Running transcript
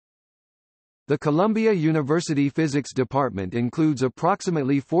The Columbia University Physics Department includes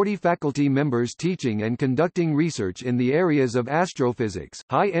approximately 40 faculty members teaching and conducting research in the areas of astrophysics,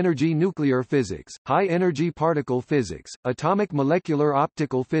 high-energy nuclear physics, high-energy particle physics, atomic molecular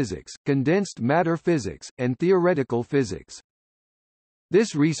optical physics, condensed matter physics, and theoretical physics.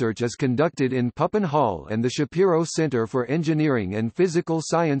 This research is conducted in Pupin Hall and the Shapiro Center for Engineering and Physical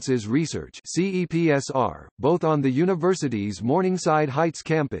Sciences Research (CEPSR), both on the university's Morningside Heights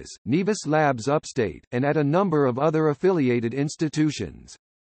campus, Nevis Labs upstate, and at a number of other affiliated institutions.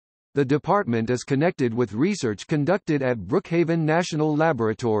 The department is connected with research conducted at Brookhaven National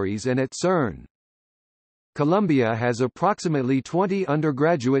Laboratories and at CERN. Columbia has approximately 20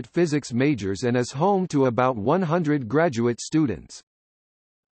 undergraduate physics majors and is home to about 100 graduate students.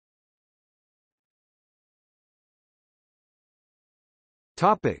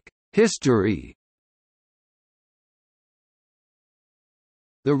 History.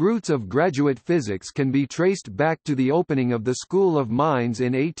 The roots of graduate physics can be traced back to the opening of the School of Mines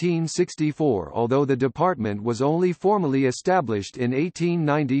in 1864, although the department was only formally established in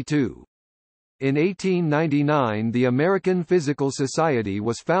 1892. In 1899, the American Physical Society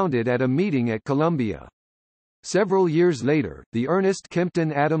was founded at a meeting at Columbia. Several years later, the Ernest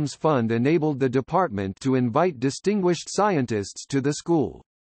Kempton Adams Fund enabled the department to invite distinguished scientists to the school.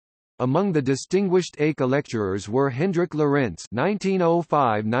 Among the distinguished AICA lecturers were Hendrik Lorentz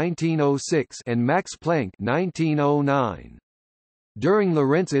 (1905–1906) and Max Planck (1909). During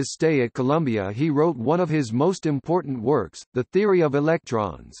Lorentz's stay at Columbia, he wrote one of his most important works, The Theory of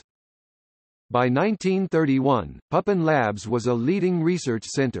Electrons. By 1931, Pupin Labs was a leading research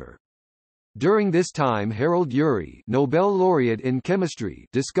center. During this time, Harold Urey, Nobel laureate in chemistry,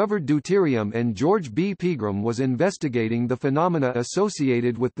 discovered deuterium, and George B. Pegram was investigating the phenomena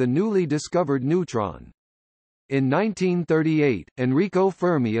associated with the newly discovered neutron. In 1938, Enrico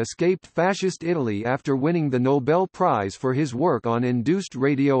Fermi escaped fascist Italy after winning the Nobel Prize for his work on induced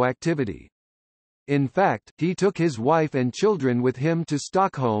radioactivity. In fact, he took his wife and children with him to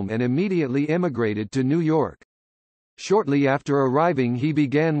Stockholm and immediately emigrated to New York. Shortly after arriving, he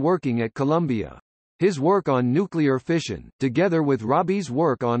began working at Columbia. His work on nuclear fission, together with Rabi's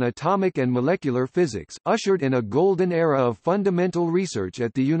work on atomic and molecular physics, ushered in a golden era of fundamental research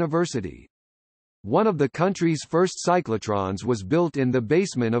at the university. One of the country's first cyclotrons was built in the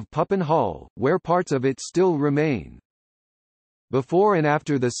basement of Pupin Hall, where parts of it still remain. Before and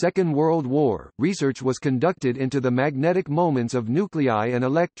after the Second World War, research was conducted into the magnetic moments of nuclei and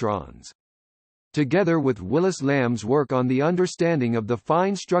electrons. Together with Willis Lamb's work on the understanding of the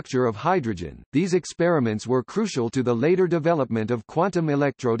fine structure of hydrogen, these experiments were crucial to the later development of quantum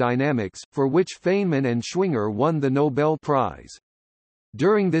electrodynamics, for which Feynman and Schwinger won the Nobel Prize.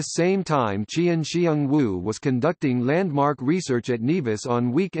 During this same time, Qian-Xiang Wu was conducting landmark research at Nevis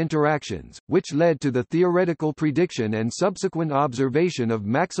on weak interactions, which led to the theoretical prediction and subsequent observation of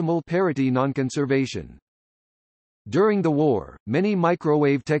maximal parity nonconservation. During the war, many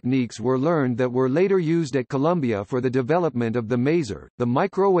microwave techniques were learned that were later used at Columbia for the development of the maser, the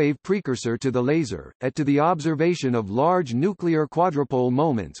microwave precursor to the laser, and to the observation of large nuclear quadrupole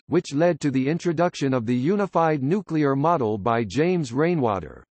moments, which led to the introduction of the unified nuclear model by James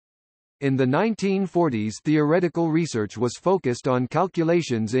Rainwater. In the 1940s, theoretical research was focused on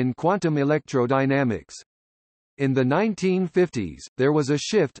calculations in quantum electrodynamics. In the 1950s, there was a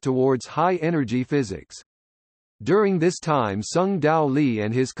shift towards high-energy physics. During this time, Tsung-Dao Lee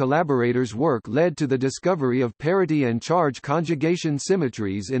and his collaborators' work led to the discovery of parity and charge conjugation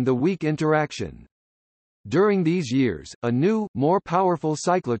symmetries in the weak interaction. During these years, a new, more powerful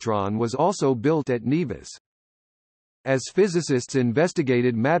cyclotron was also built at Nevis. As physicists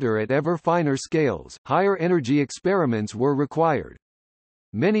investigated matter at ever finer scales, higher energy experiments were required.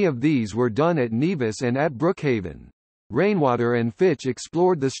 Many of these were done at Nevis and at Brookhaven. Rainwater and Fitch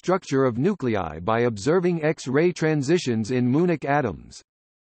explored the structure of nuclei by observing X-ray transitions in Munich atoms.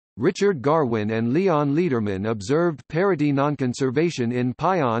 Richard Garwin and Leon Lederman observed parity nonconservation in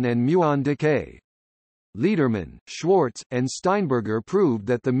pion and muon decay. Lederman, Schwartz, and Steinberger proved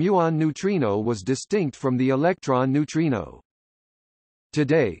that the muon neutrino was distinct from the electron neutrino.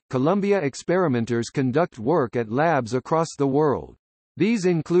 Today, Columbia experimenters conduct work at labs across the world. These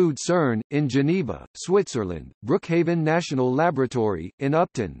include CERN, in Geneva, Switzerland, Brookhaven National Laboratory, in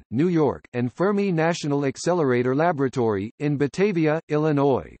Upton, New York, and Fermi National Accelerator Laboratory, in Batavia,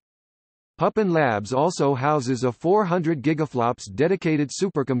 Illinois. Pupin Labs also houses a 400 gigaflops dedicated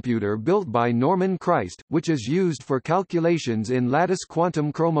supercomputer built by Norman Christ, which is used for calculations in lattice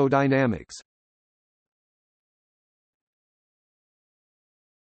quantum chromodynamics.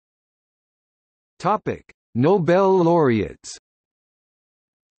 Topic: Nobel laureates.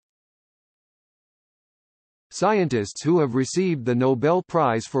 Scientists who have received the Nobel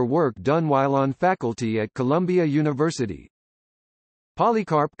Prize for work done while on faculty at Columbia University.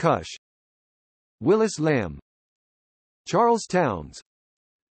 Polycarp Cush, Willis Lamb, Charles Towns,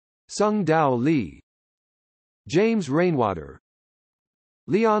 Sung Dao Lee, James Rainwater,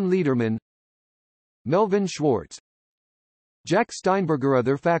 Leon Lederman, Melvin Schwartz, Jack Steinberger.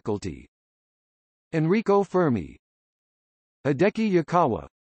 Other faculty: Enrico Fermi, Hideki Yukawa,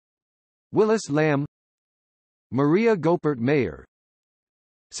 Willis Lamb, Maria Goeppert Mayer,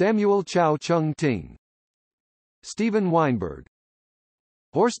 Samuel Chao Chung Ting, Steven Weinberg.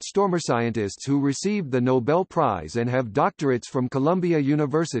 Horst Stormer. Scientists who received the Nobel Prize and have doctorates from Columbia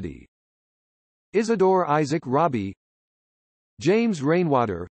University: Isidore Isaac Rabi, James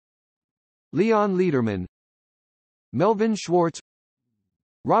Rainwater, Leon Lederman, Melvin Schwartz,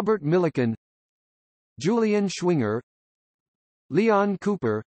 Robert Millikan, Julian Schwinger, Leon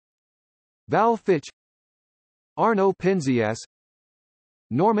Cooper, Val Fitch, Arno Penzias,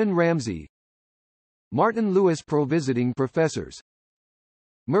 Norman Ramsey, Martin Lewis. Pro-visiting professors: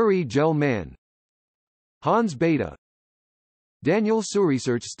 Murray Gell-Mann, Hans Bethe, Daniel Su.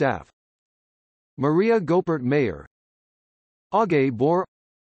 Research staff: Maria Goeppert Mayer, Auge Bohr,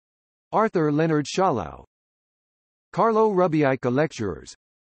 Arthur Leonard Schawlow, Carlo Rubiaica. Lecturers: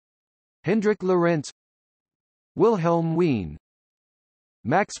 Hendrik Lorentz, Wilhelm Wien,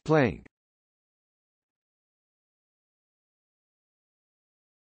 Max Planck.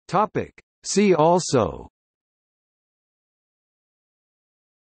 Topic. See also: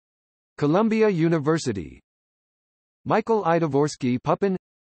 Columbia University, Michael I. Dvorsky Pupin,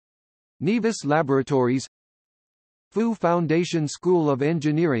 Nevis Laboratories, Fu Foundation School of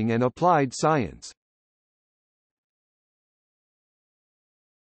Engineering and Applied Science.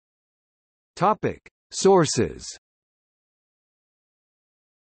 Topic. Sources.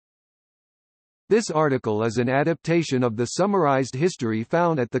 This article is an adaptation of the summarized history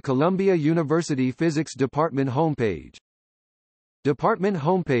found at the Columbia University Physics Department homepage. Department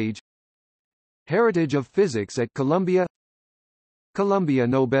homepage: Heritage of Physics at Columbia, Columbia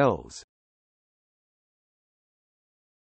Nobels.